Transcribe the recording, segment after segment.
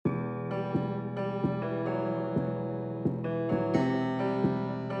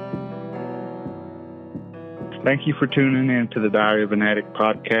Thank you for tuning in to the Diary of an Addict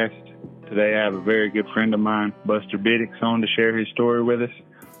podcast. Today I have a very good friend of mine, Buster Biddix, on to share his story with us.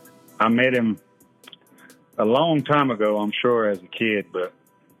 I met him a long time ago, I'm sure, as a kid, but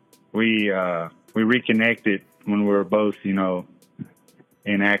we reconnected when we were both, in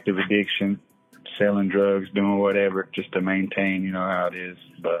active addiction, selling drugs, doing whatever, just to maintain, how it is.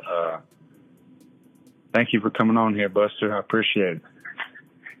 But thank you for coming on here, Buster. I appreciate it.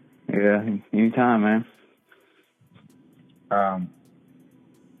 Yeah, anytime, man.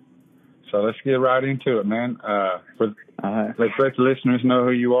 So let's get right into it, man. Let's let the listeners know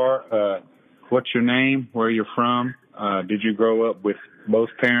who you are. What's your name? Where you're from? Did you grow up with both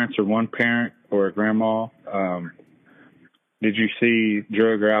parents or one parent or a grandma? Did you see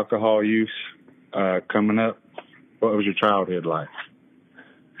drug or alcohol use coming up? What was your childhood like?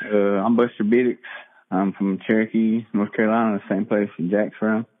 I'm Buster Biddix. I'm from Cherokee, North Carolina, the same place that Jack's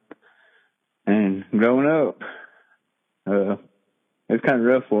from. And growing up, it was kind of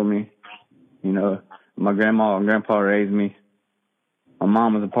rough for me. My grandma and grandpa raised me. My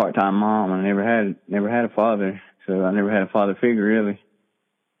mom was a part-time mom. I never had a father, so I never had a father figure, really.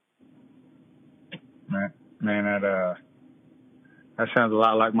 Man, that sounds a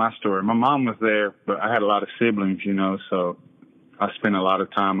lot like my story. My mom was there, but I had a lot of siblings, so I spent a lot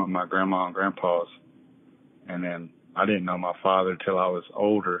of time with my grandma and grandpa's. And then I didn't know my father till I was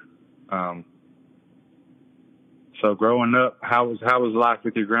older. So growing up, how was life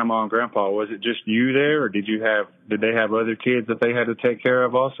with your grandma and grandpa? Was it just you there, or did they have other kids that they had to take care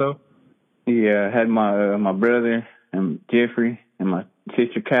of also? Yeah, I had my brother and Jeffrey and my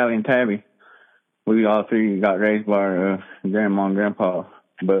sister Callie and Tabby. We all three got raised by our grandma and grandpa.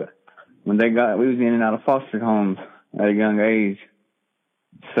 But when we was in and out of foster homes at a young age.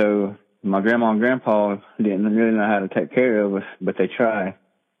 So my grandma and grandpa didn't really know how to take care of us, but they tried.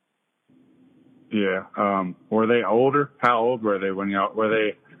 Yeah. Were they older? How old were they were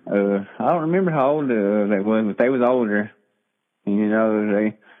they? I don't remember how old they was, but they was older.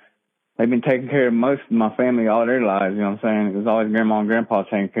 And, they've been taking care of most of my family all their lives, you know what I'm saying? It was always grandma and grandpa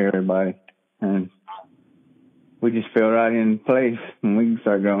taking care of everybody. And we just fell right in place when we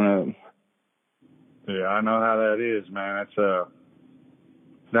started growing up. Yeah, I know how that is, man.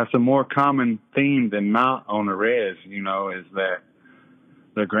 That's a more common theme than not on the res, is that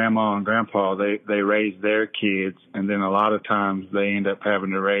the grandma and grandpa, they raise their kids, and then a lot of times they end up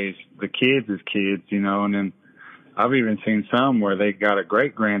having to raise the kids as kids, and then I've even seen some where they got a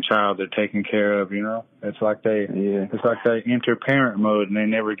great grandchild they're taking care of, It's like they enter parent mode and they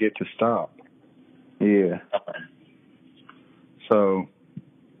never get to stop. Yeah. So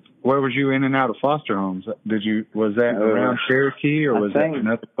where was you in and out of foster homes? Was that around Cherokee or was that in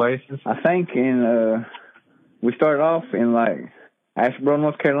other places? I think we started off in Asheboro,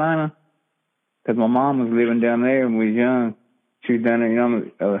 North Carolina, because my mom was living down there when we was young. She was down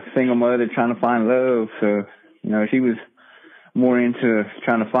there, a single mother trying to find love. So, she was more into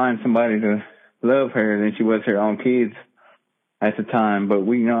trying to find somebody to love her than she was her own kids at the time. But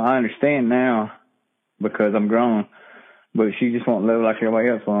I understand now because I'm grown. But she just wants love like everybody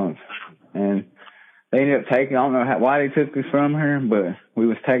else wants. And they ended up I don't know why they took us from her, but we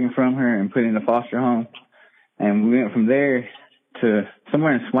was taken from her and put in a foster home. And we went from there to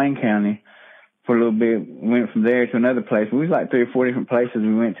somewhere in Swain County for a little bit. We went from there to another place. We was 3 or 4 different places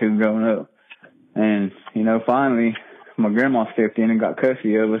we went to growing up. And, finally, my grandma stepped in and got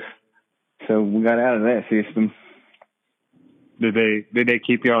custody of us. So we got out of that system. Did they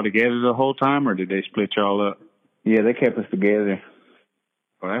keep y'all together the whole time, or did they split y'all up? Yeah, they kept us together.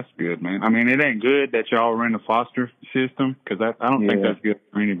 Well, that's good, man. I mean, it ain't good that y'all were in the foster system, because I don't think that's good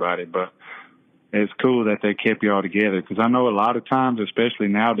for anybody, but it's cool that they kept y'all together, because I know a lot of times, especially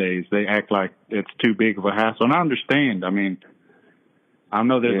nowadays, they act like it's too big of a hassle. And I understand. I mean, I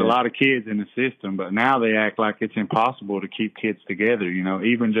know there's a lot of kids in the system, but now they act like it's impossible to keep kids together,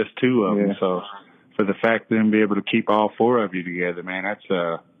 even just 2 of them. So for the fact that them be able to keep all 4 of you together, man, that's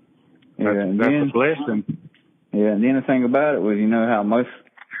a blessing. Yeah, and the other thing about it was, how most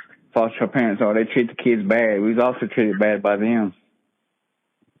foster parents are, they treat the kids bad. We was also treated bad by them.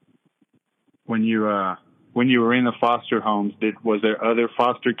 When you were in the foster homes, was there other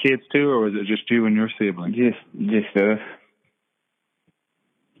foster kids too, or was it just you and your siblings? Just us.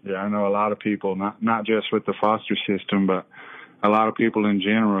 Yeah, I know a lot of people, not just with the foster system, but a lot of people in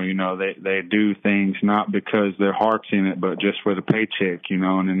general. They do things not because their heart's in it, but just for the paycheck.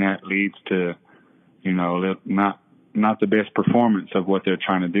 And then that leads to, not the best performance of what they're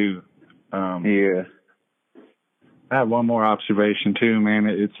trying to do. Yeah. I have one more observation too, man.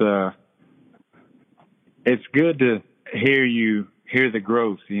 It's good to hear hear the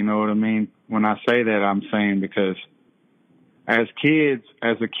growth. You know what I mean? When I say that, I'm saying because as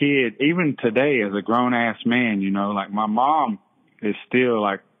a kid, even today as a grown ass man, you know, like my mom is still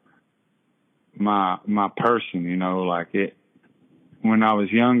like my person, you know, like it. When I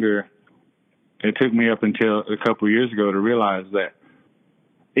was younger, it took me up until a couple of years ago to realize that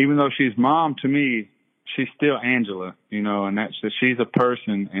even though she's mom to me, she's still Angela, you know, and that she's a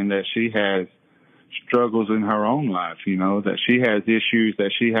person and that she has struggles in her own life, you know, that she has issues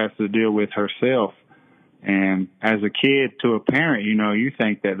that she has to deal with herself. And as a kid to a parent, you know, you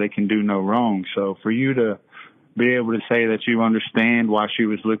think that they can do no wrong. So for you to be able to say that you understand why she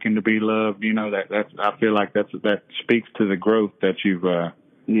was looking to be loved, you know, that I feel like that speaks to the growth that you've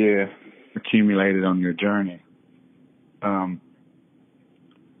accumulated on your journey.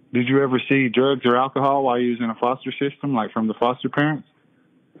 Did you ever see drugs or alcohol while you was in a foster system, like from the foster parents?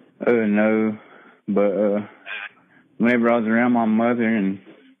 No, but whenever I was around my mother and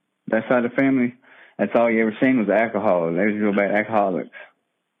that side of the family, that's all you ever seen was alcohol. They was real bad alcoholics.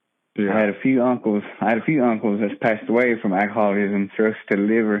 Yeah. I had a few uncles that's passed away from alcoholism, cirrhosis to the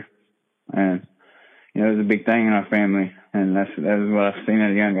liver, and you know it was a big thing in our family. And that was what I've seen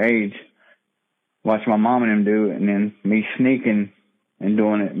at a young age. Watching my mom and them do it, and then me sneaking and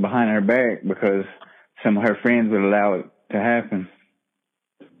doing it behind her back because some of her friends would allow it to happen.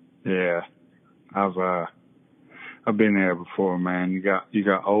 Yeah, I've been there before, man. You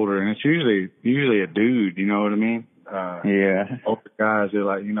got older, and it's usually a dude. You know what I mean? Yeah. Older guys are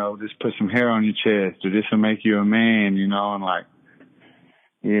like, you know, just put some hair on your chest, or this will make you a man. You know, and like,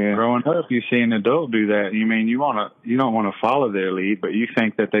 yeah. Growing up, you see an adult do that. You mean you don't want to follow their lead, but you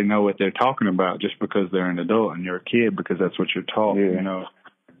think that they know what they're talking about just because they're an adult and you're a kid because that's what you're taught. Yeah. You know.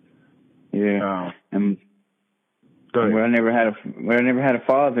 Yeah. And where I never had a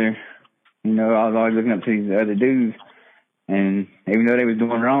father, you know, I was always looking up to these other dudes, and even though they was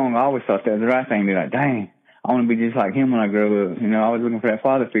doing wrong, I always thought that was the right thing. Be like, dang, I want to be just like him when I grow up. You know, I was looking for that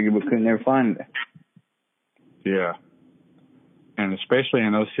father figure, but couldn't ever find it. Yeah. And especially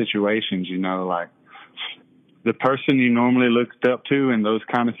in those situations, you know, like the person you normally looked up to in those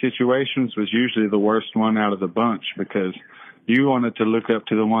kind of situations was usually the worst one out of the bunch because you wanted to look up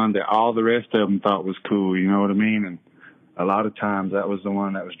to the one that all the rest of them thought was cool. You know what I mean? And a lot of times that was the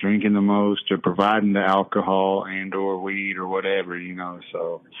one that was drinking the most or providing the alcohol and or weed or whatever, you know.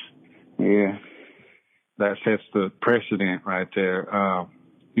 So, yeah, that sets the precedent right there.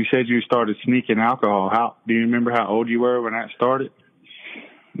 You said you started sneaking alcohol. Do you remember how old you were when that started?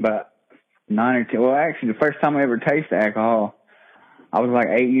 About 9 or 10. Well, actually, the first time I ever tasted alcohol, I was like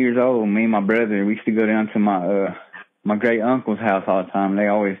 8 years old. Me and my brother, we used to go down to my great uncle's house all the time.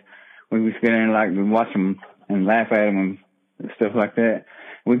 We used to go there and like watch them and laugh at them and stuff like that.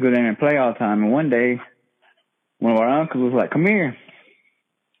 We'd go down and play all the time. And one day, one of our uncles was like, "Come here."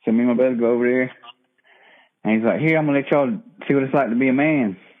 So me and my brother go over there. And he's like, "Here, I'm gonna let y'all see what it's like to be a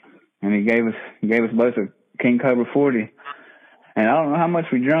man." And he gave us both a King Cobra 40. And I don't know how much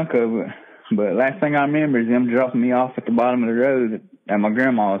we drunk of it, but last thing I remember is them dropping me off at the bottom of the road at my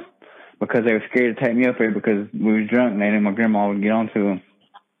grandma's because they were scared to take me up there because we was drunk and they knew my grandma would get onto them.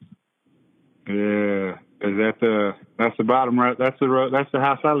 Yeah, that's the bottom right? That's the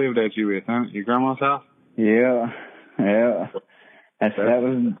house I lived at you with, huh? Your grandma's house? Yeah. That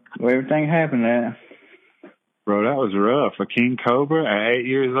was where everything happened at. Bro, that was rough. A King Cobra at 8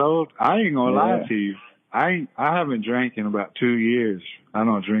 years old? I ain't gonna lie to you. I haven't drank in about 2 years. I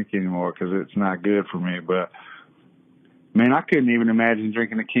don't drink anymore because it's not good for me. But, man, I couldn't even imagine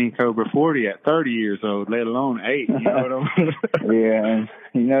drinking a King Cobra 40 at 30 years old, let alone 8. You know what I mean? Yeah, and,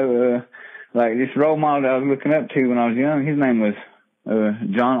 you know, like this role model that I was looking up to when I was young, his name was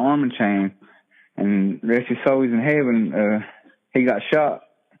John Armanchain. And rest his soul, he's in heaven. He got shot.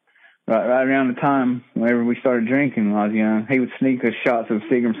 Right around the time whenever we started drinking when I was young, he would sneak us shots of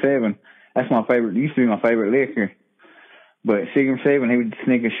Seagram 7. That's my favorite. Used to be my favorite liquor. But Seagram 7, he would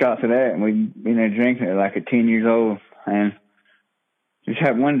sneak us shots of that, and we'd be there drinking it like at 10 years old. And just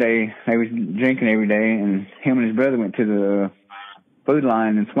happened one day, they was drinking every day, and him and his brother went to the food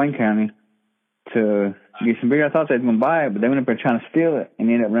line in Swain County to get some beer. I thought they was going to buy it, but they went up there trying to steal it, and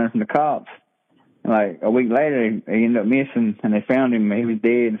ended up running from the cops. And like a week later, they ended up missing, and they found him. He was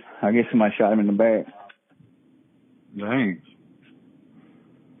dead. I guess somebody shot him in the back. Dang,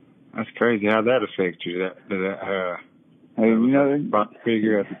 that's crazy. How'd that affect you?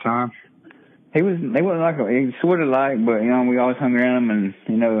 Figure at the time. They wasn't like he sort of like, but you know we always hung around him, and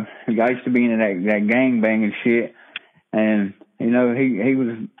you know I used to be into that gang banging shit, and you know he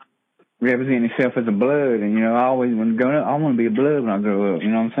was representing himself as a blood, and you know I always when growing up I want to be a blood when I grow up. You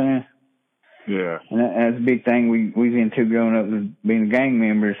know what I'm saying? Yeah. And that's a big thing we was into growing up, was being gang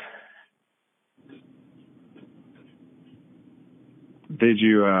members. Did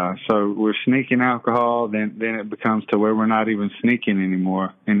you, so we're sneaking alcohol, then it becomes to where we're not even sneaking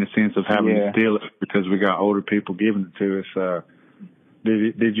anymore in the sense of having to steal it because we got older people giving it to us.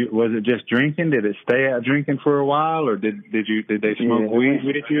 Was it just drinking? Did it stay out drinking for a while, or did they smoke weed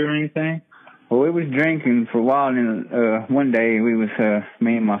with you or anything? Well, we was drinking for a while, and then one day we was,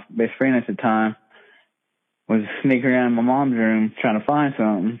 me and my best friend at the time was sneaking around in my mom's room trying to find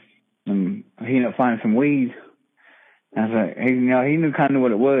something, and he ended up finding some weed. I was like, he knew kind of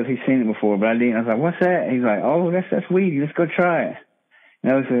what it was. He'd seen it before, but I didn't. I was like, what's that? He's like, oh, that's weed. Let's go try it.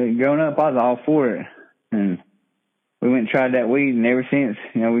 So growing up, I was all for it. And we went and tried that weed, and ever since,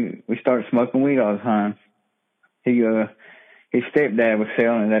 we started smoking weed all the time. His stepdad was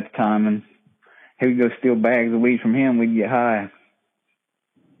selling it at the time, and he would go steal bags of weed from him. We'd get high.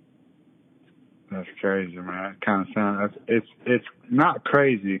 That's crazy, man. It kind of sounds, it's not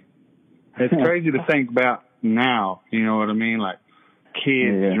crazy. It's crazy to think about now, you know what I mean? Like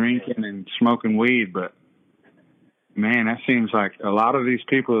kids drinking and smoking weed, but man, that seems like a lot of these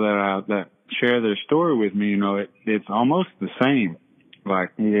people that share their story with me, it's almost the same.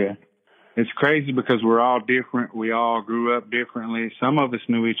 Like, it's crazy because we're all different. We all grew up differently. Some of us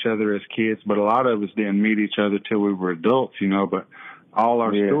knew each other as kids, but a lot of us didn't meet each other till we were adults, but all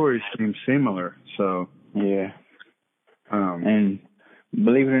our stories seem similar. So, and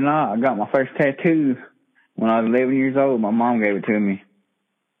believe it or not, I got my first tattoo when I was 11 years old. My mom gave it to me.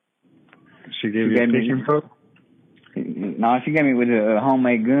 She gave you a fishing hook? No, she gave me with a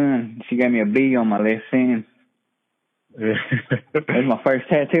homemade gun. She gave me a bee on my left fin. That was my first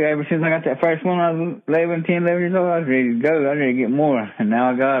tattoo. Ever since I got that first one, I was 11 years old, I was ready to go. I was ready to get more, and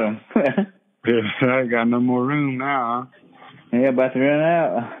now I got them. I got no more room now, huh? Yeah, about to run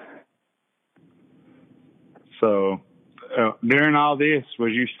out. So, during all this,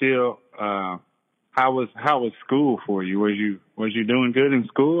 was you still, how was school for you? Was you doing good in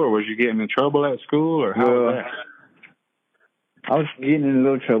school, or was you getting in trouble at school, or how was that? I was getting in a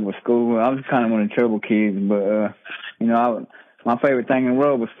little trouble with school. I was kind of one of the trouble kids, but my favorite thing in the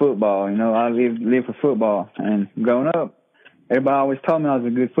world was football. I lived for football, and growing up, everybody always told me I was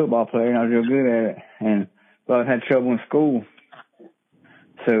a good football player, and I was real good at it. And but I had trouble in school,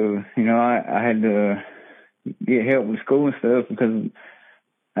 so I had to get help with school and stuff because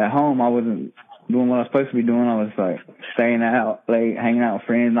at home I wasn't doing what I was supposed to be doing. I was like staying out late, hanging out with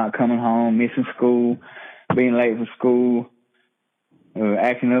friends, not coming home, missing school, being late for school,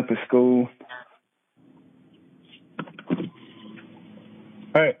 acting up at school.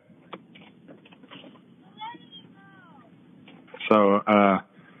 Hey. So,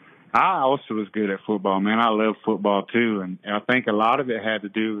 I also was good at football, man. I love football too. And I think a lot of it had to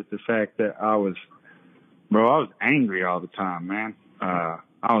do with the fact that I was angry all the time, man. I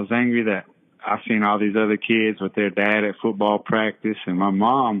was angry that I seen all these other kids with their dad at football practice, and my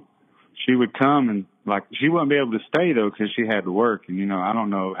mom, she would come and she wouldn't be able to stay though because she had to work. And I don't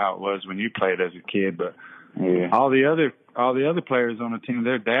know how it was when you played as a kid, but all the other players on the team,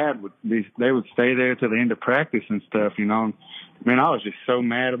 their dad they would stay there till the end of practice and stuff. Man, I was just so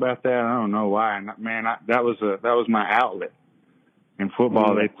mad about that. I don't know why. And man, that was my outlet. In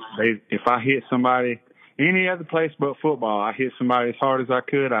football, they if I hit somebody, any other place but football, I hit somebody as hard as I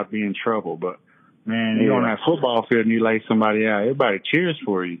could, I'd be in trouble. But man, you're on that football field and you lay somebody out, everybody cheers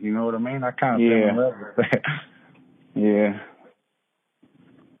for you. You know what I mean? I kind of fell in love with that. Yeah.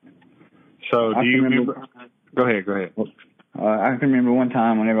 So do you remember? Go ahead. I can remember one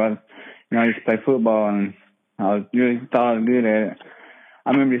time whenever I used to play football and I really thought I was good at it.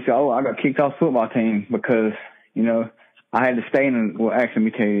 I remember they said, I got kicked off the football team because, I had to stay actually, let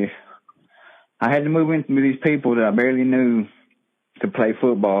me tell you this. I had to move in with these people that I barely knew to play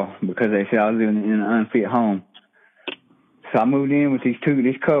football because they said I was living in an unfit home. So I moved in with this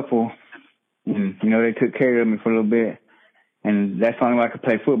couple, and, they took care of me for a little bit. And that's the only way I could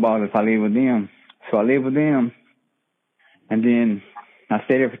play football if I lived with them. So I lived with them, and then I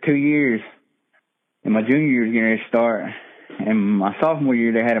stayed there for 2 years. And my junior year was getting ready to start. And my sophomore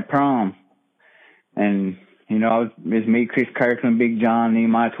year, they had a prom. And, it was me, Chris Kirkland, Big John,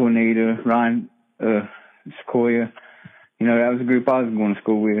 Nehemiah Tornado, Ryan Sequoia. That was the group I was going to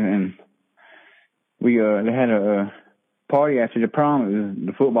school with. And they had a party after the prom. It was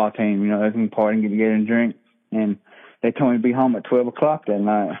the football team. They was going to party and get together and drink. And they told me to be home at 12 o'clock that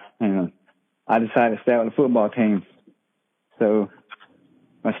night. And I decided to stay with the football team. So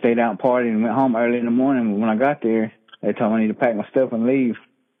I stayed out and partied and went home early in the morning. When I got there, they told me I need to pack my stuff and leave.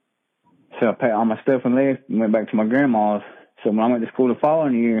 So I packed all my stuff and left and went back to my grandma's. So when I went to school the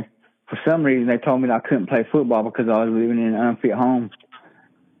following year for some reason, they told me that I couldn't play football because I was living in an unfit home.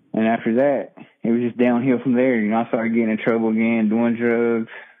 And after that, it was just downhill from there. You know, I started getting in trouble again, doing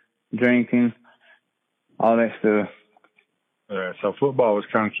drugs, drinking, all that stuff. So football was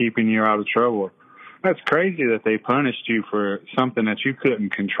kind of keeping you out of trouble. That's crazy that they punished you for something that you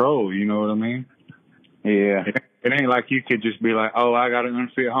couldn't control. You know what I mean? Yeah. It ain't like you could just be like, oh, I got an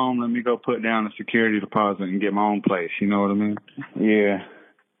unfit home. Let me go put down a security deposit and get my own place. You know what I mean? Yeah.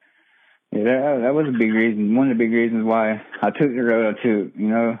 Yeah, that was a big reason. One of the big reasons why I took the road I took, you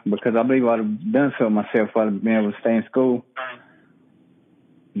know, because I believe I'd have done so myself if I'd have been able to stay in school.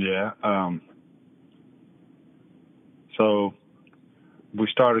 Yeah. So we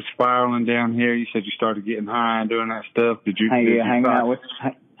started spiraling down here. You said you started getting high and doing that stuff. Did you hanging out with,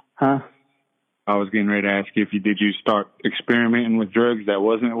 huh? I was getting ready to ask you did you start experimenting with drugs that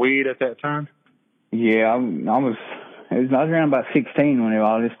wasn't weed at that time? Yeah, I was around about 16 when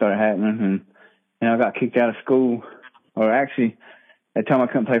all this started happening, and I got kicked out of school. Or actually, at the time I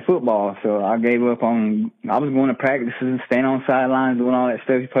couldn't play football, so I gave up on. I was going to practices and staying on sidelines, doing all that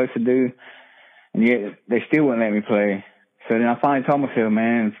stuff you're supposed to do, and yet they still wouldn't let me play. So then I finally told myself,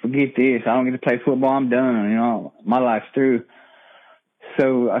 man, forget this. I don't get to play football. I'm done. You know, my life's through.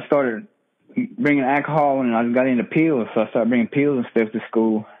 So I started bringing alcohol, and I got into pills. So I started bringing pills and stuff to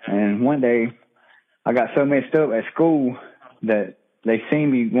school. And one day, I got so messed up at school that they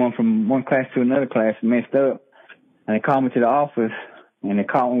seen me going from one class to another class messed up. And they called me to the office, and they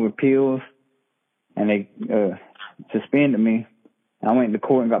caught me with pills, and they suspended me. I went to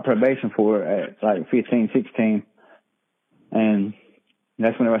court and got probation for it at like 15, 16. And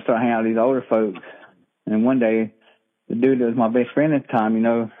that's when I started hanging out with these older folks. And one day, the dude that was my best friend at the time, you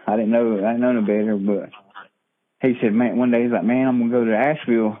know, I didn't know no better, but he said, man, one day he's like, man, I'm going to go to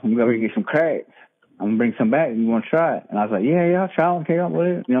Asheville. I'm going to go get some crack. I'm going to bring some back. You want to try it? And I was like, yeah, I'll try it. I don't care what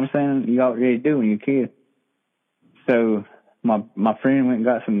it is. You know what I'm saying? You already do when you're a kid. So my friend went and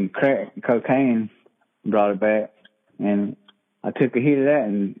got some crack, cocaine, brought it back. And I took a hit of that,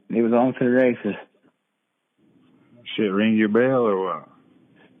 and it was on to the races. Shit, ring your bell or what?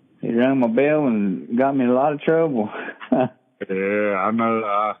 It rang my bell and got me in a lot of trouble. Yeah, I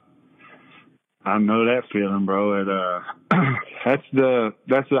know that feeling, bro. That's the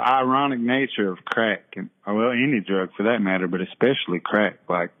ironic nature of crack, and well, any drug for that matter, but especially crack.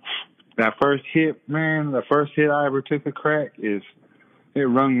 Like that first hit, man, the first hit I ever took of crack it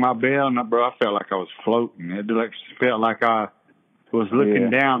rung my bell, and bro, I felt like I was floating. It felt like I was looking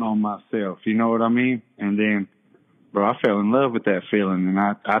down on myself. You know what I mean? And then, bro, I fell in love with that feeling, and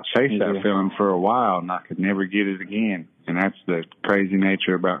I chased that feeling for a while, and I could never get it again. And that's the crazy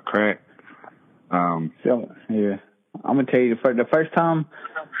nature about crack. I'm gonna tell you the first time,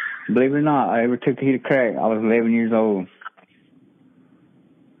 believe it or not, I ever took a hit of crack. I was 11 years old.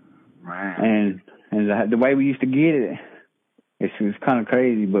 Man. And the way we used to get it, it was kind of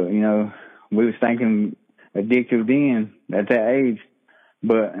crazy. But you know, we was thinking addictive then at that age.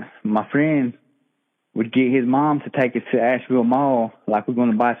 But my friend would get his mom to take us to Asheville Mall, like we're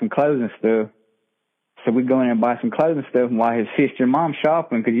going to buy some clothes and stuff. So we'd go in there and buy some clothes and stuff, and while his sister and mom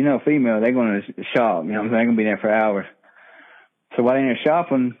shopping, because, you know, female, they're going to shop. You know what I'm saying? They're going to be there for hours. So while they're in there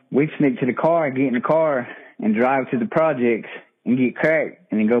shopping, we'd sneak to the car, get in the car, and drive to the projects and get crack,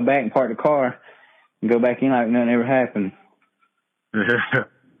 and then go back and park the car and go back in like nothing ever happened.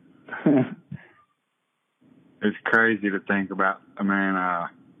 It's crazy to think about, man,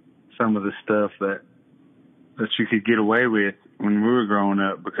 some of the stuff that you could get away with when we were growing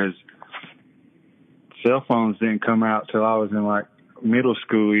up, because cell phones didn't come out till I was in like middle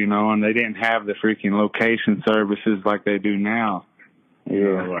school, you know, and they didn't have the freaking location services like they do now. Yeah.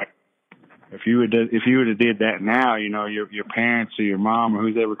 You know, like if you would have did that now, you know, your parents or your mom or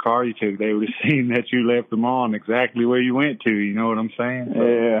whoever car you took, they would have seen that you left them on exactly where you went to. You know what I'm saying?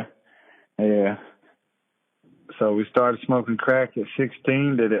 So, yeah. So we started smoking crack at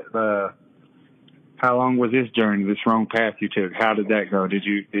 16. Did it? How long was this journey, this wrong path you took? How did that go? Did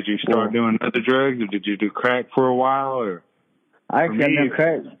you start doing other drugs, or did you do crack for a while? Or I actually done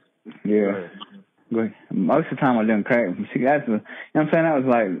crack. Yeah. Most of the time I done crack. See, that's you know what I'm saying? That was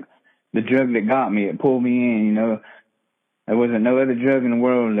like the drug that got me. It pulled me in. You know, there wasn't no other drug in the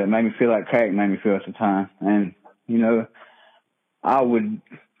world that made me feel like crack made me feel at the time. And you know,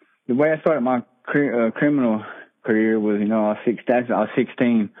 the way I started my criminal career was, you know, I was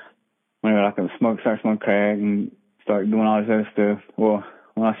 16. When I could start smoking crack and start doing all this other stuff. Well,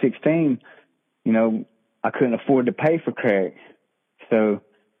 when I was 16, you know, I couldn't afford to pay for crack. So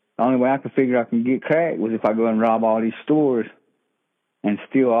the only way I could figure I can get crack was if I go and rob all these stores and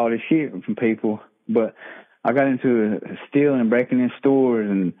steal all this shit from people. But I got into stealing and breaking in stores,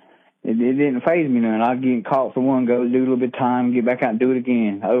 and it didn't faze me none. I'd get caught for one, go do a little bit of time, get back out and do it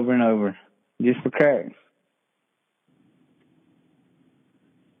again, over and over, just for crack.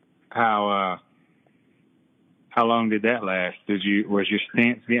 How long did that last? Was your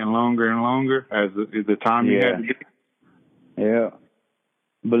stints getting longer and longer as the time you had to get? Yeah.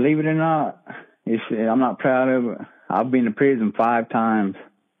 Believe it or not, I'm not proud of it. I've been to prison 5 times,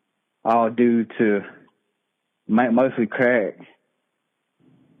 all due to mostly crack.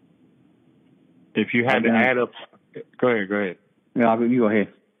 If you had to add up, go ahead. No, you go ahead.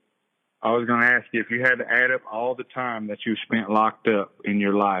 I was going to ask you, if you had to add up all the time that you spent locked up in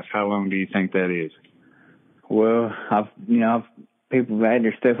your life, how long do you think that is? Well, people have added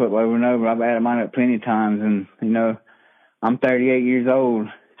their stuff up over and over. I've added mine up plenty of times, and I'm 38 years old,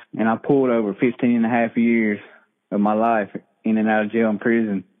 and I pulled over 15 and a half years of my life in and out of jail and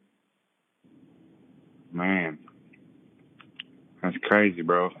prison. Man, that's crazy,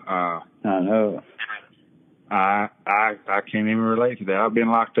 bro. I know. I can't even relate to that. I've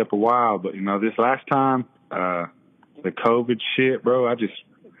been locked up a while, but this last time, the COVID shit, bro, I just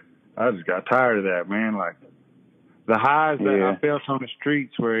got tired of that, man. Like the highs that I felt on the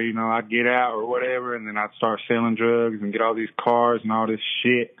streets where, I'd get out or whatever, and then I'd start selling drugs and get all these cars and all this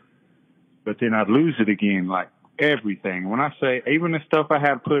shit. But then I'd lose it again, like everything. When I say even the stuff I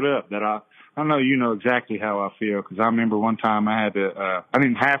had put up that I know you know exactly how I feel, because I remember one time I had to, I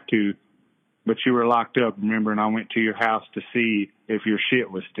didn't have to, but you were locked up, remember, and I went to your house to see if your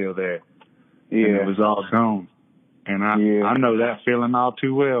shit was still there. Yeah. And it was all gone. And I know that feeling all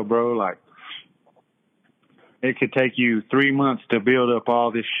too well, bro. Like, it could take you 3 months to build up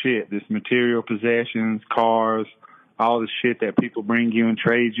all this shit, this material possessions, cars, all the shit that people bring you and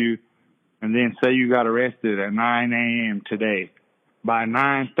trade you. And then say you got arrested at 9 a.m. today. By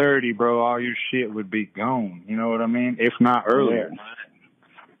 9:30, bro, all your shit would be gone. You know what I mean? If not earlier.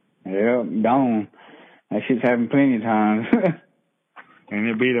 Yeah, gone. That shit's happened plenty of times. And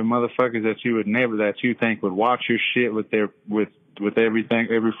it'd be the motherfuckers that you think would watch your shit with everything,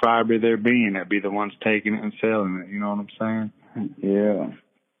 every fiber of their being, that'd be the ones taking it and selling it. You know what I'm saying? Yeah.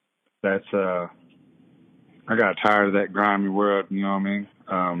 That's, I got tired of that grimy world, you know what I mean?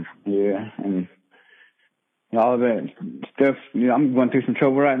 Yeah, and all of that stuff, I'm going through some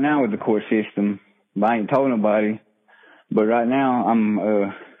trouble right now with the court system, but I ain't told nobody. But right now,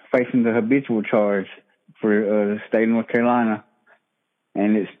 I'm facing the habitual charge for the state of North Carolina,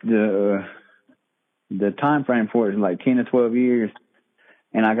 and it's the time frame for it is like 10 to 12 years,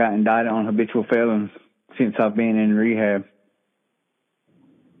 and I got indicted on habitual felons since I've been in rehab.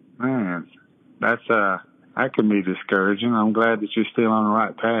 Man, that's that can be discouraging. I'm glad that you're still on the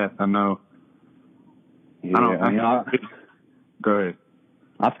right path. I know. Yeah, go ahead.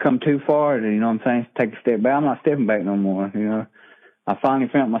 I've come too far to, take a step back. I'm not stepping back no more, I finally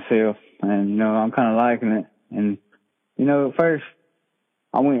found myself, and, I'm kind of liking it. And, at first,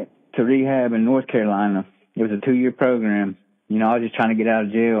 I went to rehab in North Carolina. It was a 2-year program. I was just trying to get out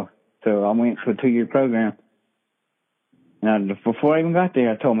of jail. So I went to a 2-year program. And before I even got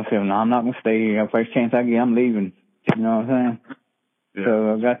there, I told myself, no, I'm not going to stay here. First chance I get, I'm leaving. You know what I'm saying? Yeah.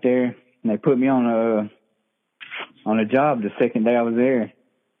 So I got there, and they put me on a job the second day I was there.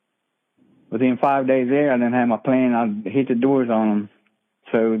 Within 5 days there, I didn't have my plan. I hit the doors on them.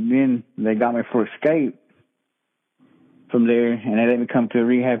 So then they got me for escape from there, and they let me come to a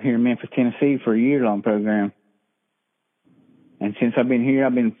rehab here in Memphis, Tennessee for a year-long program. And since I've been here,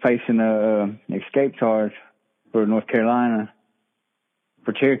 I've been facing a escape charge for North Carolina,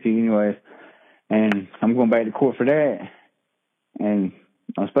 for Cherokee anyways. And I'm going back to court for that. And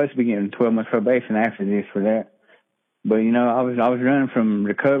I'm supposed to be getting 12 months probation after this for that. But, I was running from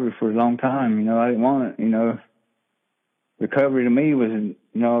recovery for a long time. I didn't want it, Recovery to me was,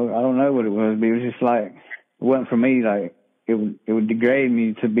 I don't know what it was, but it was just like, it wasn't for me. Like, it would degrade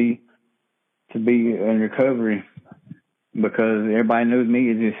me to be in recovery, because everybody knows me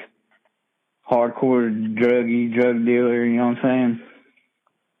as this hardcore drug dealer, you know what I'm saying?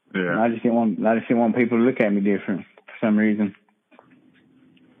 Yeah. And I just didn't want people to look at me different for some reason.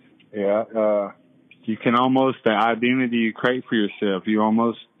 Yeah, you can almost, the identity you create for yourself, it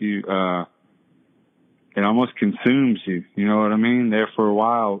almost consumes you. You know what I mean? There for a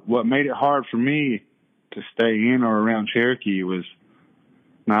while. What made it hard for me to stay in or around Cherokee was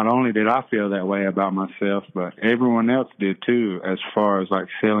not only did I feel that way about myself, but everyone else did too, as far as like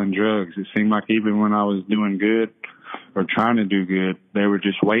selling drugs. It seemed like even when I was doing good or trying to do good, they were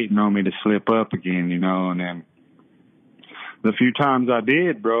just waiting on me to slip up again, and then the few times I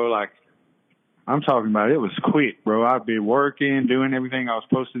did, bro, like, I'm talking about, it was quick, bro. I'd be working, doing everything I was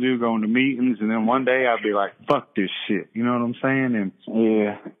supposed to do, going to meetings, and then one day I'd be like, fuck this shit. You know what I'm saying? And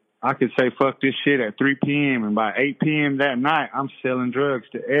yeah. I could say fuck this shit at 3 p.m. and by 8 p.m. that night, I'm selling drugs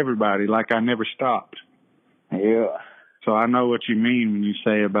to everybody like I never stopped. Yeah. So I know what you mean when you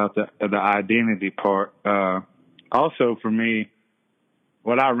say about the identity part. Also, for me,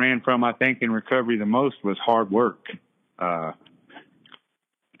 what I ran from, I think, in recovery the most was hard work. It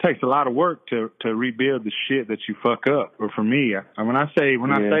takes a lot of work to rebuild the shit that you fuck up. Or for me, when I say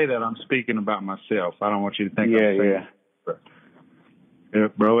that, I'm speaking about myself. I don't want you to think I'm saying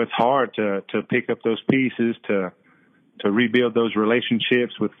it. Bro, it's hard to pick up those pieces, to rebuild those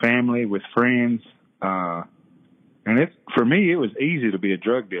relationships with family, with friends. And for me, it was easy to be a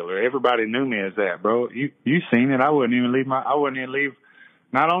drug dealer. Everybody knew me as that, bro. You seen it. I wouldn't even leave.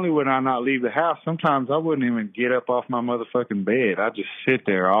 Not only would I not leave the house, sometimes I wouldn't even get up off my motherfucking bed. I'd just sit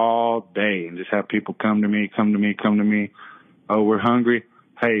there all day and just have people come to me. Oh, we're hungry.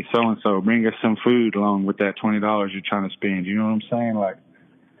 Hey, so-and-so, bring us some food along with that $20 you're trying to spend. You know what I'm saying? Like,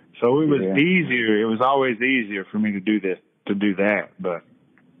 so it was easier. It was always easier for me to do that. But,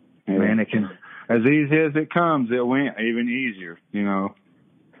 man, it can, as easy as it comes, it went even easier, you know?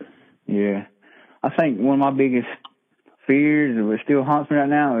 Yeah. I think one of my biggest fears that still haunts me right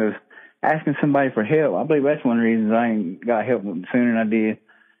now is asking somebody for help. I believe that's one of the reasons I ain't got help sooner than I did.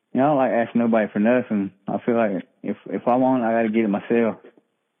 You know, I don't like asking nobody for nothing. I feel like if I want it, I got to get it myself.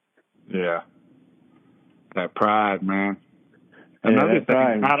 Yeah. That pride, man. Another thing,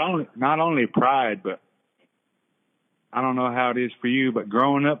 pride. Not only pride, but I don't know how it is for you, but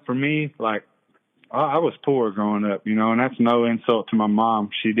growing up for me, like, I was poor growing up, you know, and that's no insult to my mom.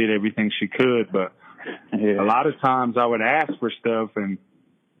 She did everything she could, but a lot of times I would ask for stuff, and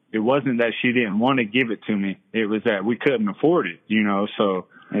it wasn't that she didn't want to give it to me. It was that we couldn't afford it, you know. So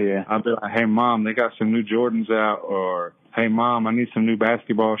I'd be like, hey, Mom, they got some new Jordans out, or hey, Mom, I need some new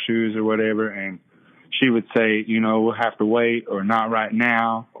basketball shoes or whatever. And she would say, you know, we'll have to wait, or not right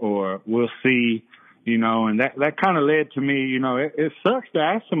now, or we'll see, you know. And that kind of led to me, you know, it sucks to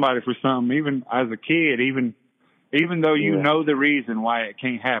ask somebody for something, even as a kid, even though you know the reason why it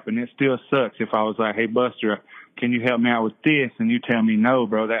can't happen. It still sucks if I was like, hey, Buster, can you help me out with this? And you tell me no,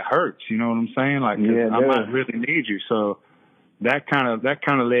 bro, that hurts. You know what I'm saying? Like, I might really need you. So that kind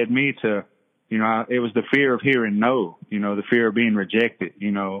of led me to, you know, it was the fear of hearing no, you know, the fear of being rejected,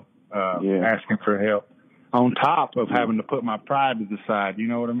 you know, asking for help on top of having to put my pride to the side. You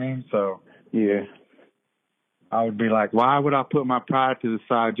know what I mean? So I would be like, why would I put my pride to the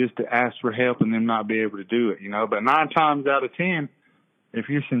side just to ask for help and then not be able to do it, you know? But 9 times out of 10, if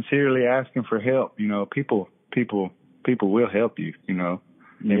you're sincerely asking for help, you know, people will help you, you know.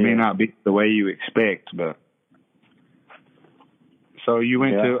 It may not be the way you expect, but. So you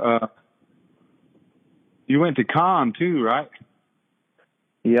went to con too, right?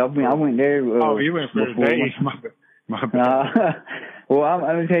 Yeah, I went there. You went for a day. My bad. Well,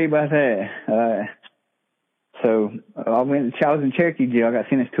 let me tell you about that. So I was in Cherokee jail. I got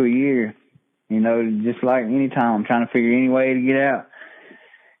sentenced to a year. You know, just like any time, I'm trying to figure any way to get out.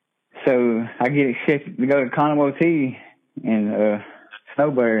 So I get accepted to go to Conway T in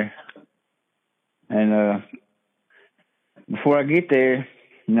Snowbird. And before I get there,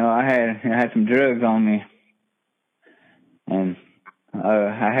 you know, I had some drugs on me, and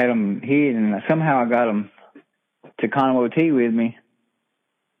I had them hid, and somehow I got them to Conway T with me.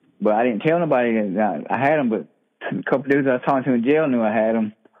 But I didn't tell nobody that I had them, but a couple dudes I was talking to in jail knew I had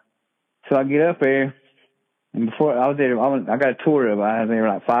them. So I get up there, and before I was there, I got a tour of it. I was there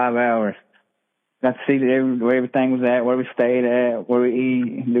like 5 hours. Got to see where everything was at, where we stayed at, where we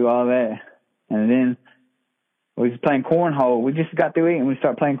eat, and do all that. And then we was playing cornhole. We just got through eating, we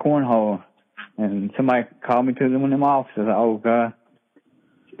started playing cornhole. And somebody called me to one of them officers. I was like, oh, God.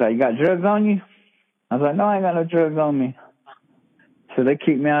 She's like, you got drugs on you? I was like, no, I ain't got no drugs on me. So they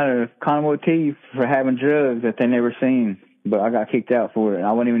kicked me out of Conway T for having drugs that they never seen. But I got kicked out for it.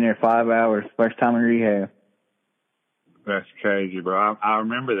 I wasn't even there 5 hours, first time in rehab. That's crazy, bro. I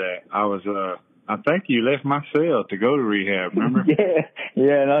remember that. I think you left my cell to go to rehab, remember?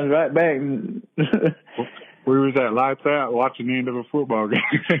 Yeah, and I was right back. We was at Lights Out watching the end of a football game.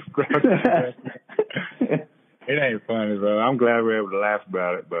 It ain't funny, bro. I'm glad we're able to laugh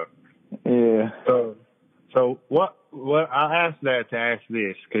about it, but So what I asked that to ask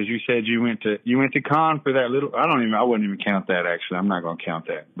this, because you said you went to con for that little. I wouldn't even count that, actually. I'm not gonna count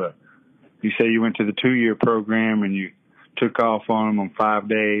that, but you say you went to the 2-year program and you took off on them on 5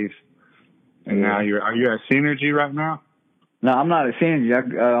 days, and now are you at Synergy right now? No, I'm not at Synergy.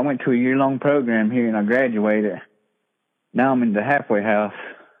 I went to a year-long program here, and I graduated. Now I'm in the halfway house.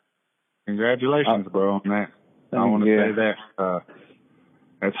 Congratulations, bro, on that. I want to say that.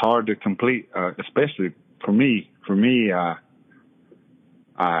 It's hard to complete, especially for me.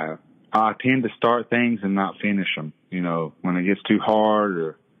 I I tend to start things and not finish them. You know, when it gets too hard,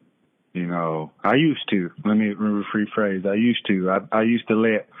 or I used to. Let me rephrase. I used to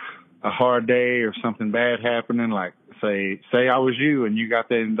let a hard day or something bad happening, like say I was you and you got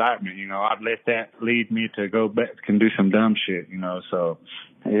that indictment. I'd let that lead me to go back and do some dumb shit. So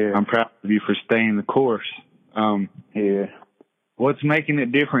Yeah. I'm proud of you for staying the course. Yeah. What's making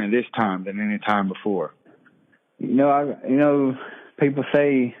it different this time than any time before? People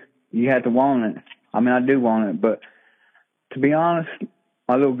say you have to want it. I mean, I do want it, but to be honest,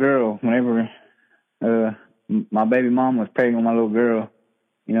 my little girl, whenever my baby mom was pregnant with my little girl,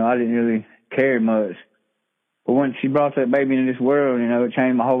 I didn't really care much. But when she brought that baby into this world, it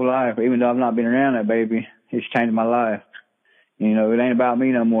changed my whole life. Even though I've not been around that baby, it's changed my life. It ain't about me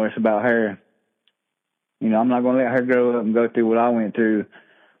no more. It's about her. I'm not going to let her grow up and go through what I went through.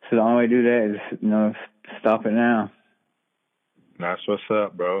 So the only way to do that is, stop it now. That's what's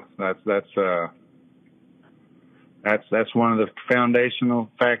up, bro. That's one of the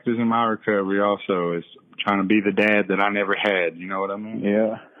foundational factors in my recovery. Also, is trying to be the dad that I never had. You know what I mean?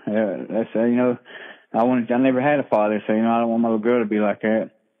 Yeah. That's I never had a father, so I don't want my little girl to be like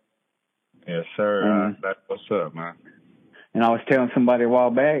that. Yes, sir. That's what's up, man. And I was telling somebody a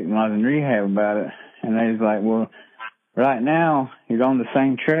while back when I was in rehab about it, and they was like, "Well, right now you're on the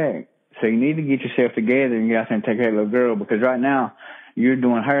same track, so you need to get yourself together and get out there and take care of that little girl, because right now you're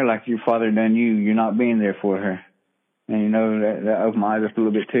doing her like your father done you. You're not being there for her." And that opened my eyes up a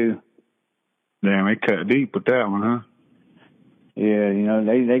little bit too. Damn, they cut deep with that one, huh? Yeah,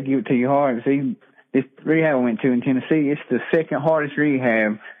 they give it to you hard. See, this rehab I went to in Tennessee, it's the second hardest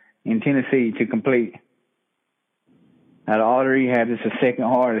rehab in Tennessee to complete. Out of all the rehabs, it's the second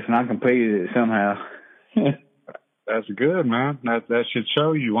hardest, and I completed it somehow. That's good, man. That should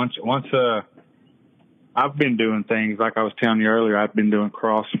show you. Once I've been doing things like I was telling you earlier. I've been doing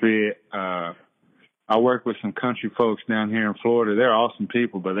CrossFit. I work with some country folks down here in Florida. They're awesome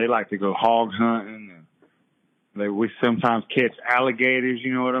people, but they like to go hog hunting, and we sometimes catch alligators.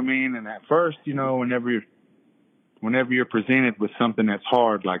 You know what I mean? And at first, whenever you're presented with something that's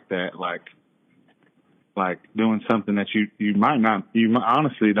hard like that, like doing something that you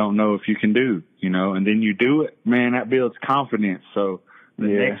honestly don't know if you can do, and then you do it, man, that builds confidence. So the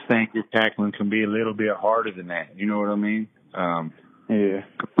next thing you're tackling can be a little bit harder than that. You know what I mean?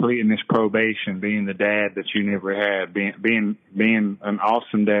 Completing this probation, being the dad that you never had, being an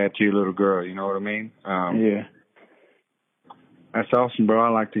awesome dad to your little girl. You know what I mean? That's awesome, bro. I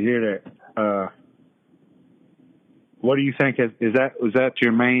like to hear that. What do you think was that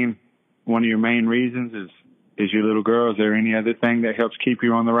one of your main reasons is your little girl? Is there any other thing that helps keep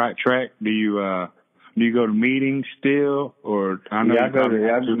you on the right track? Do you go to meetings still, or I know it's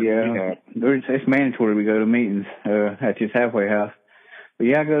mandatory we go to meetings at this halfway house. But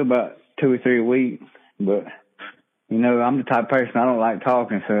I go about 2 or 3 a week. But I'm the type of person, I don't like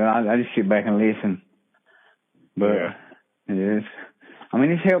talking, so I just sit back and listen. But it's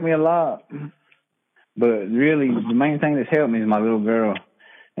helped me a lot. But really, the main thing that's helped me is my little girl.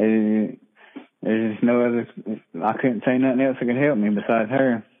 There's no other. I couldn't say nothing else that could help me besides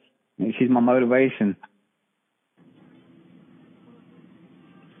her. She's my motivation.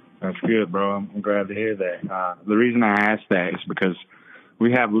 That's good, bro. I'm glad to hear that. The reason I ask that is because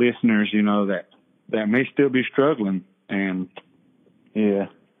we have listeners, that may still be struggling, and the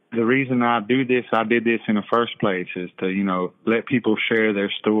reason I did this in the first place is to let people share their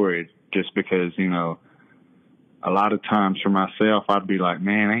story. Just because a lot of times for myself, I'd be like,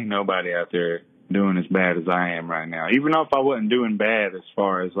 man, ain't nobody out there doing as bad as I am right now. Even though if I wasn't doing bad as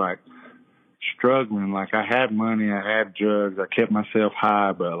far as like struggling, like I had money, I had drugs, I kept myself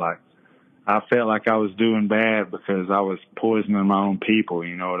high, but like I felt like I was doing bad because I was poisoning my own people.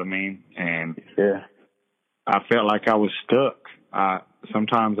 You know what I mean? And I felt like I was stuck.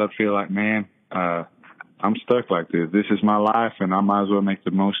 Sometimes I'd feel like, man, I'm stuck like this. This is my life, and I might as well make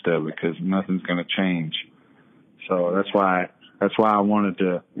the most of it because nothing's going to change. So that's why I wanted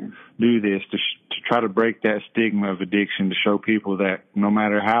to do this, to try to break that stigma of addiction, to show people that no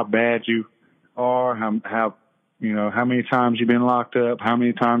matter how bad you are, how many times you've been locked up, how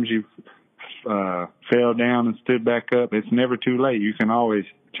many times you've fell down and stood back up, it's never too late. You can always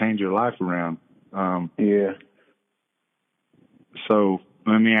change your life around. So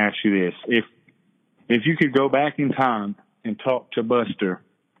let me ask you this: if you could go back in time and talk to Buster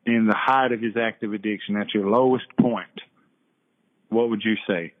in the height of his active addiction, at your lowest point, what would you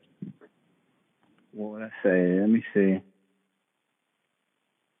say? What would I say? Let me see.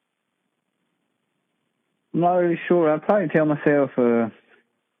 I'm not really sure. I'd probably tell myself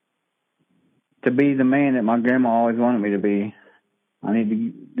to be the man that my grandma always wanted me to be. I need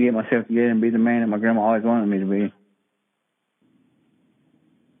to get myself together and be the man that my grandma always wanted me to be.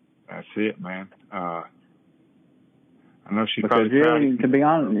 That's it, man. I know she's because probably really, to be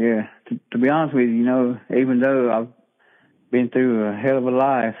honest, to be honest with you, you know, even though I've been through a hell of a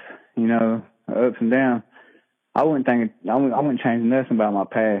life, you know, ups and downs, I wouldn't change nothing about my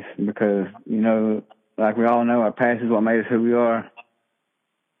past because, you know, like we all know, our past is what made us who we are.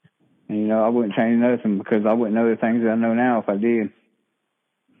 And, you know, I wouldn't change nothing because I wouldn't know the things that I know now if I did.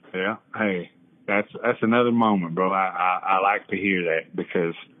 Yeah. Hey, that's another moment, bro. I like to hear that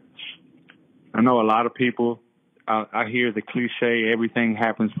because I know a lot of people, I hear the cliche, everything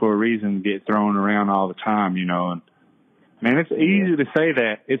happens for a reason, get thrown around all the time, you know. And, man, it's easy to say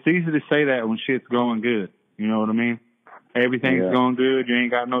that. It's easy to say that when shit's going good. You know what I mean? Everything's going good. You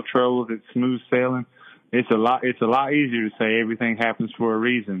ain't got no troubles. It's smooth sailing. It's a lot easier to say everything happens for a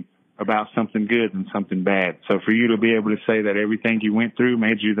reason about something good than something bad. So for you to be able to say that everything you went through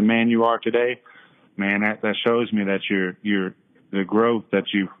made you the man you are today, man, that shows me that the growth that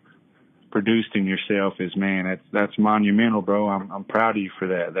you've produced in yourself is, man, that's monumental, bro. I'm proud of you for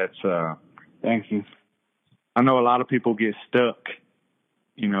that. That's thank you. I know a lot of people get stuck,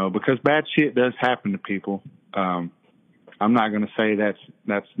 you know, because bad shit does happen to people. I'm not going to say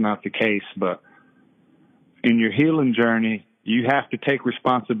that's not the case, but in your healing journey, you have to take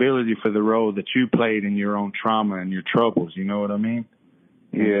responsibility for the role that you played in your own trauma and your troubles. You know what I mean?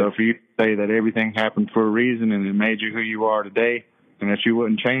 Yeah. And so for you to say that everything happened for a reason and it made you who you are today, and that you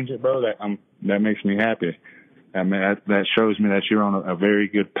wouldn't change it, bro, that makes me happy. I mean, that shows me that you're on a very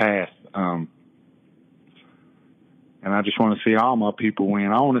good path. And I just want to see all my people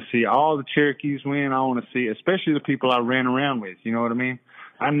win. I want to see all the Cherokees win. I want to see, especially the people I ran around with. You know what I mean?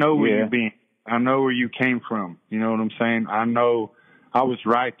 I know where you've been. I know where you came from. You know what I'm saying? I know I was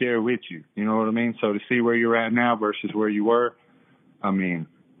right there with you. You know what I mean? So to see where you're at now versus where you were, I mean,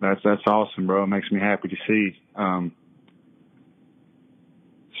 that's awesome, bro. It makes me happy to see.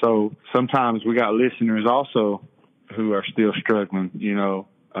 So sometimes we got listeners also who are still struggling, you know.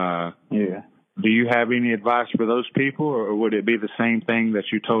 Do you have any advice for those people, or would it be the same thing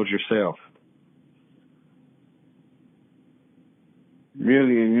that you told yourself?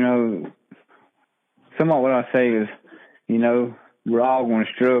 Really, you know, somewhat what I say is, you know, we're all going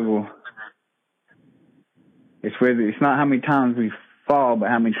to struggle. It's not how many times we fall, but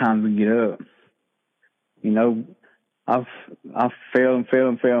how many times we get up. You know, I've failed.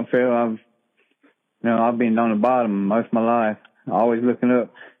 I've been on the bottom most of my life, always looking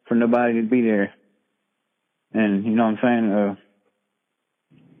up for nobody to be there. And you know what I'm saying?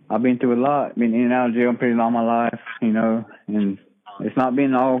 I've been through a lot, been in and out of jail pretty all my life, you know, and it's not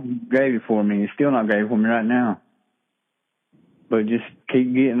been all gravy for me. It's still not gravy for me right now. But just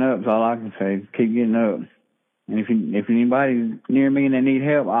keep getting up is all I can say. Keep getting up. And if anybody's near me and they need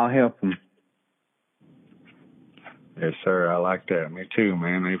help, I'll help them. Yes, sir. I like that. Me too,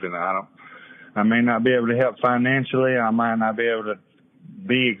 man. Even I may not be able to help financially. I might not be able to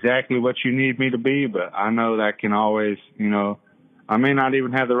be exactly what you need me to be, but I know that can always, you know, I may not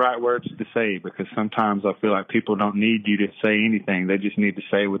even have the right words to say because sometimes I feel like people don't need you to say anything. They just need to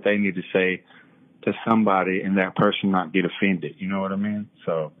say what they need to say to somebody and that person not get offended. You know what I mean?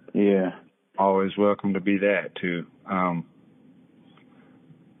 So yeah, always welcome to be that too.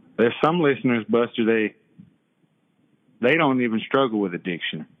 There's some listeners, Buster, they don't even struggle with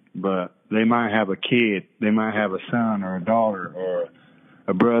addiction, but they might have a kid, they might have a son or a daughter or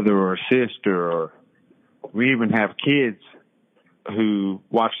a brother or a sister, or we even have kids who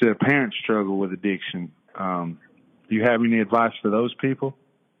watch their parents struggle with addiction. Do you have any advice for those people?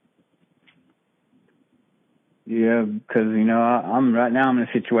 Yeah, because, you know, I'm in a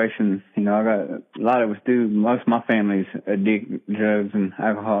situation, you know, I got a lot of us do. Most of my family's addicted to drugs and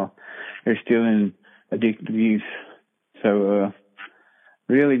alcohol. They're still in addictive use. So,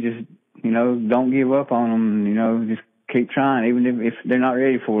 really just, you know, don't give up on them, you know, just keep trying, even if they're not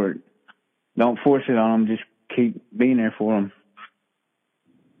ready for it. Don't force it on them, just keep being there for them.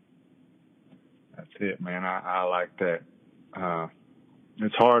 That's it, man. I like that.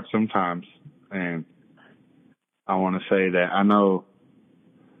 It's hard sometimes, and I want to say that I know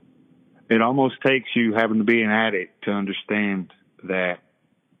it almost takes you having to be an addict to understand that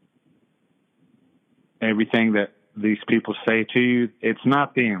everything that these people say to you, it's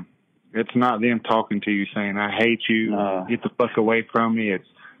not them. It's not them talking to you saying, I hate you, get the fuck away from me.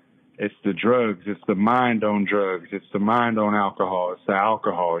 It's the drugs. It's the mind on drugs. It's the mind on alcohol. It's the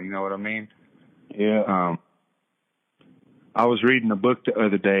alcohol. You know what I mean? Yeah. I was reading a book the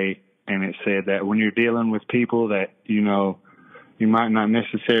other day, and it said that when you're dealing with people that, you know, you might not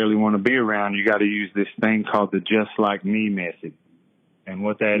necessarily want to be around, you got to use this thing called the just like me method. And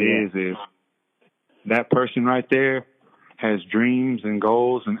what that is that person right there has dreams and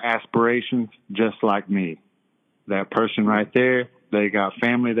goals and aspirations just like me. That person right there, they got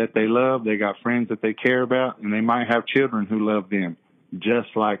family that they love, they got friends that they care about, and they might have children who love them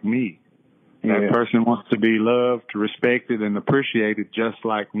just like me. That person wants to be loved, respected, and appreciated just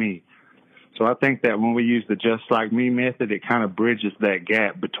like me. So I think that when we use the just like me method, it kind of bridges that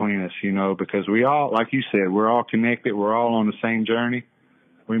gap between us, you know, because we all, like you said, we're all connected. We're all on the same journey.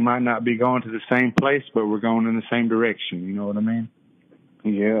 We might not be going to the same place, but we're going in the same direction. You know what I mean?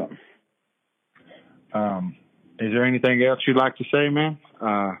 Yeah. Is there anything else you'd like to say, man?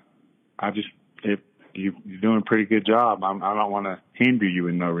 You're doing a pretty good job. I don't want to hinder you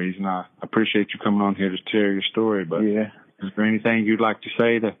in no reason. I appreciate you coming on here to share your story, but is there anything you'd like to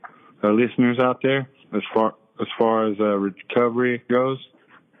say to our listeners out there as far as recovery goes?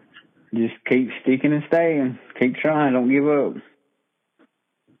 Just keep sticking and staying. Keep trying. Don't give up.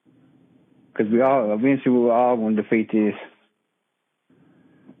 Because eventually we're all going to defeat this.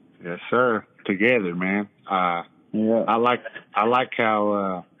 Yes, sir. Together, man. I like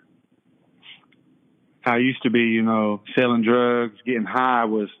how it used to be, you know, selling drugs, getting high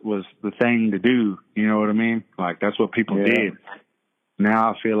was the thing to do. You know what I mean? Like, that's what people did.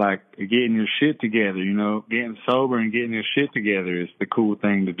 Now I feel like getting your shit together, you know, getting sober and getting your shit together is the cool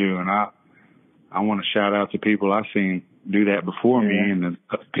thing to do. And I want to shout out to people I've seen do that before me, and the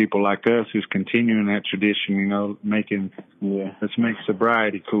people like us who's continuing that tradition, you know, let's make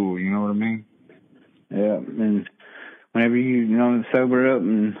sobriety cool. You know what I mean? Yeah. And whenever you sober up,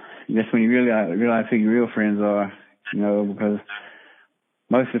 and that's when you really realize who your real friends are, you know, because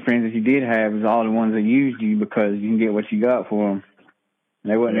most of the friends that you did have is all the ones that used you because you can get what you got for them.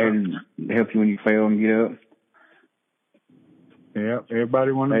 They wasn't there to help you when you fail and get up. Yeah,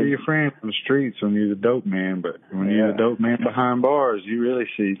 everybody want to be your friend on the streets when you're the dope man, but when you're the dope man behind bars, you really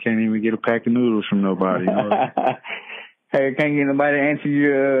see you can't even get a pack of noodles from nobody. You know what I mean? Hey, can't get nobody to answer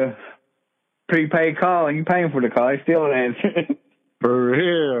your prepaid call, and you paying for the call. They still don't answer. For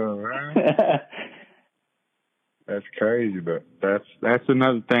real, right? That's crazy, but that's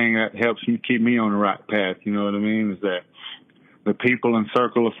another thing that helps me keep me on the right path. You know what I mean? Is that the people and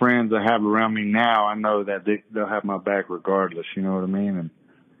circle of friends I have around me now, I know that they'll have my back regardless. You know what I mean? And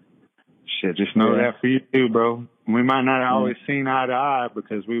shit, just know that for you too, bro. We might not have always seen eye to eye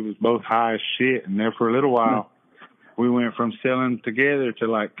because we was both high as shit, and there for a little while we went from selling together to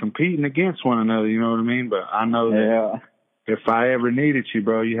like competing against one another. You know what I mean? But I know that if I ever needed you,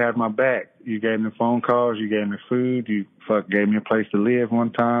 bro, you had my back. You gave me phone calls, you gave me food, you gave me a place to live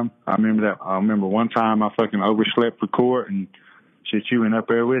one time. I remember one time I fucking overslept for court and shit, you went up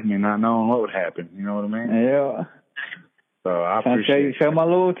there with me not knowing what would happen. You know what I mean? Yeah. So I appreciate show my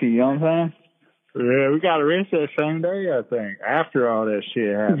loyalty, you know what I'm saying? Yeah, we got arrested that same day, I think, after all that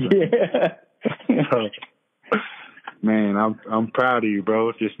shit happened. Yeah. So, man, I'm proud of you,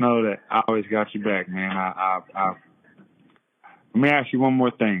 bro. Just know that I always got you back, man. Let me ask you one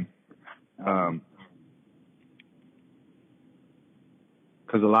more thing. Because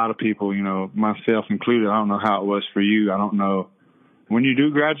a lot of people, you know, myself included, I don't know how it was for you. I don't know. When you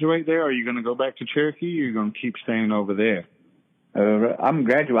do graduate there, are you going to go back to Cherokee or are you going to keep staying over there? I'm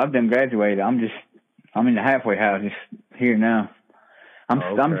graduate. I've done graduated. I'm in the halfway house just here now.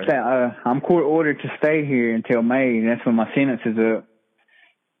 I'm court ordered to stay here until May, and that's when my sentence is up.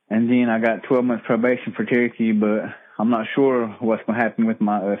 And then I got 12 months probation for Cherokee, but I'm not sure what's going to happen with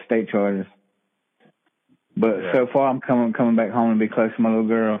my state charges. But so far, I'm coming back home to be close to my little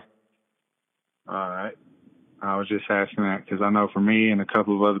girl. All right. I was just asking that because I know for me and a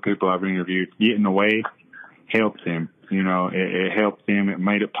couple of other people I've interviewed, getting away helped them. You know, it helped them. It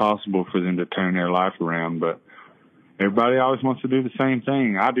made it possible for them to turn their life around. But everybody always wants to do the same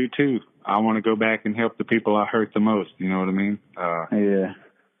thing. I do too. I want to go back and help the people I hurt the most. You know what I mean?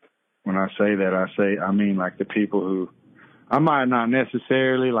 When I say that, I mean like the people who I might not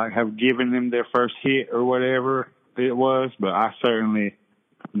necessarily like have given them their first hit or whatever it was, but I certainly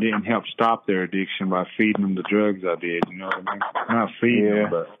didn't help stop their addiction by feeding them the drugs I did. You know what I mean? Not feeding them,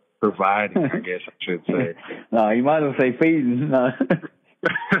 but providing, I guess I should say. No, you might as well say feeding. No.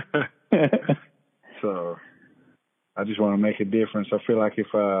 So I just want to make a difference. I feel like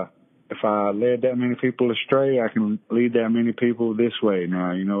if I led that many people astray, I can lead that many people this way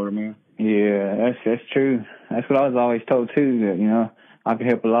now. You know what I mean? Yeah, that's true. That's what I was always told too. That I can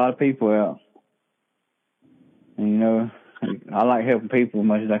help a lot of people out. And I like helping people as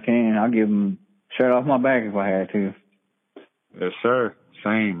much as I can. I'll give them shirt off my back if I had to. Yes, sir.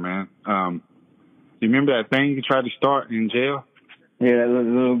 Same, man. You remember that thing you tried to start in jail? Yeah, that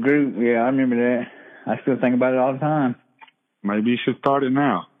little group. Yeah, I remember that. I still think about it all the time. maybe you should start it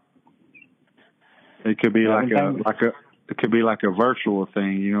now. It could be it could be like a virtual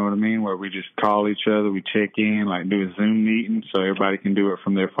thing, you know what I mean? Where we just call each other, we check in, like do a Zoom meeting so everybody can do it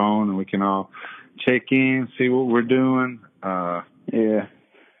from their phone and we can all check in, see what we're doing. Yeah.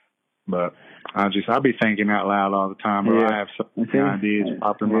 But I be thinking out loud all the time, bro. I have so many ideas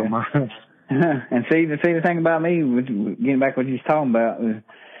popping in my mind. And see the thing about me, getting back to what you was talking about, is,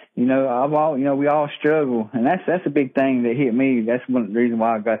 we all struggle, and that's a big thing that hit me. That's one of the reasons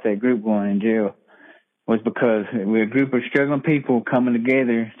why I got that group going in jail, was because we're a group of struggling people coming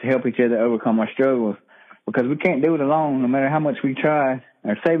together to help each other overcome our struggles. Because we can't do it alone, no matter how much we try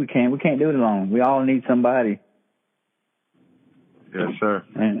or say we can't do it alone. We all need somebody. Yes, sir.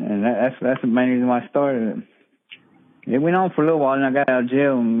 And that's the main reason why I started it. It went on for a little while, and I got out of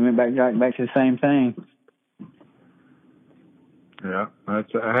jail and went back to the same thing. Yeah, that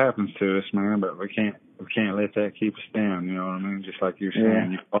happens to us, man. But we can't let that keep us down. You know what I mean? Just like you're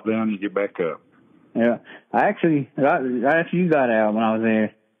saying, you fall down, you get back up. Yeah, I actually right after you got out, when I was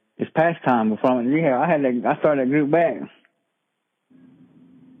there, this past time before I went to rehab, I started that group back.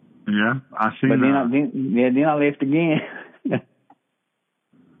 Yeah, I see. But then I left again.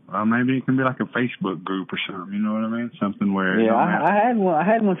 Well, maybe it can be like a Facebook group or something. You know what I mean? Something where I had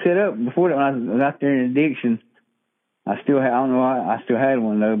one set up before that when I was out there in addiction. I still had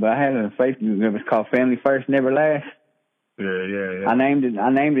one though, but I had a Facebook group. It was called Family First Never Last. Yeah. I named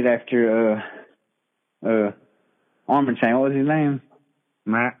it after Armor Chain. What was his name?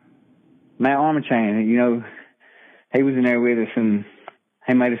 Matt Armor Chain. He was in there with us, and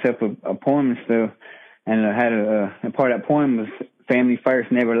he made us up a poem and stuff. And had a part of that poem was Family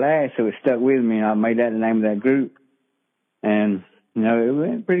First Never Last, so it stuck with me, and I made that the name of that group. And it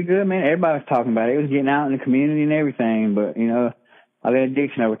went pretty good, man. Everybody was talking about it. It was getting out in the community and everything, but I let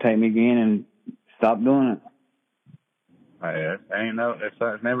addiction overtake me again and stopped doing it.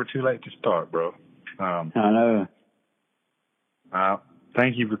 It's never too late to start, bro. I know.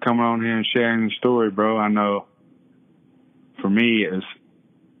 Thank you for coming on here and sharing the story, bro. I know for me,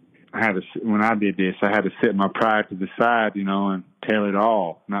 when I did this, I had to set my pride to the side, and tell it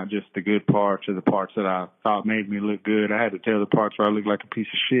all, not just the good parts or the parts that I thought made me look good. I had to tell the parts where I looked like a piece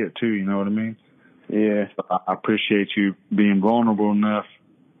of shit too, you know what I mean? Yeah. So I appreciate you being vulnerable enough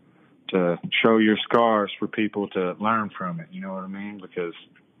to show your scars for people to learn from it, you know what I mean? Because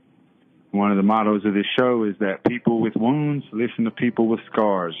one of the mottos of this show is that people with wounds listen to people with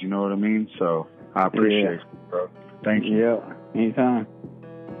scars, you know what I mean? So I appreciate it, bro. Thank you. Yeah, anytime.